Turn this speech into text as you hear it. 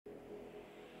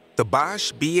The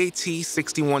Bosch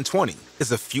BAT6120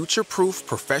 is a future-proof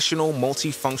professional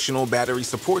multifunctional battery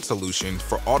support solution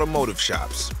for automotive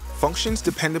shops. Functions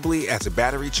dependably as a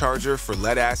battery charger for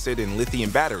lead-acid and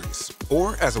lithium batteries,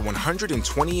 or as a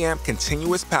 120-amp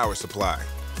continuous power supply.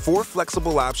 4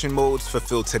 flexible option modes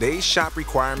fulfill today's shop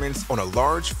requirements on a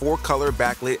large 4-color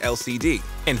backlit LCD,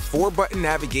 and 4-button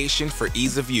navigation for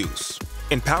ease of use.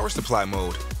 In power supply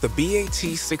mode, the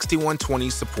BAT6120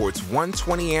 supports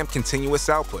 120-amp continuous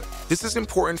output. This is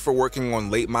important for working on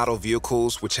late-model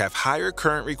vehicles which have higher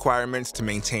current requirements to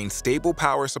maintain stable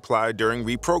power supply during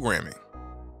reprogramming.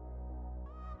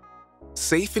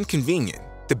 Safe and convenient,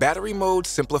 the battery mode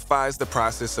simplifies the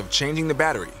process of changing the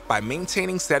battery by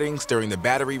maintaining settings during the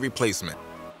battery replacement.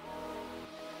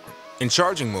 In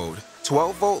charging mode,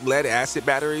 12-volt lead-acid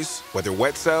batteries, whether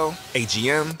wet cell,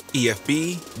 AGM,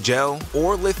 EFB, gel,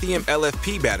 or lithium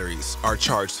LFP batteries, are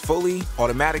charged fully,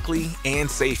 automatically, and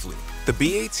safely. The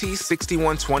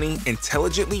BAT6120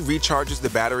 intelligently recharges the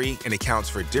battery and accounts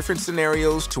for different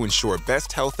scenarios to ensure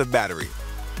best health of battery.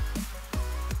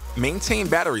 Maintain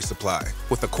battery supply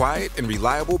with a quiet and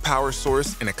reliable power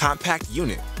source in a compact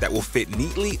unit that will fit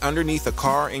neatly underneath a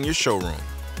car in your showroom.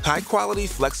 High-quality,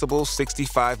 flexible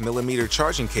 65mm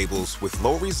charging cables with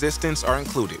low resistance are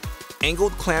included.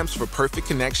 Angled clamps for perfect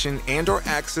connection and/or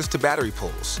access to battery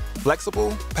pulls.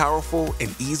 Flexible, powerful,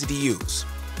 and easy to use.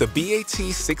 The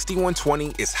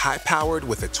BAT6120 is high-powered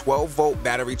with a 12-volt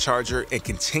battery charger and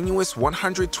continuous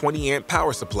 120-amp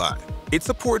power supply. It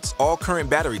supports all current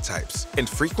battery types, and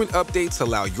frequent updates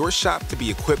allow your shop to be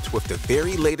equipped with the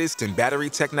very latest in battery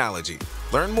technology.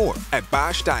 Learn more at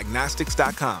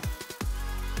boschdiagnostics.com.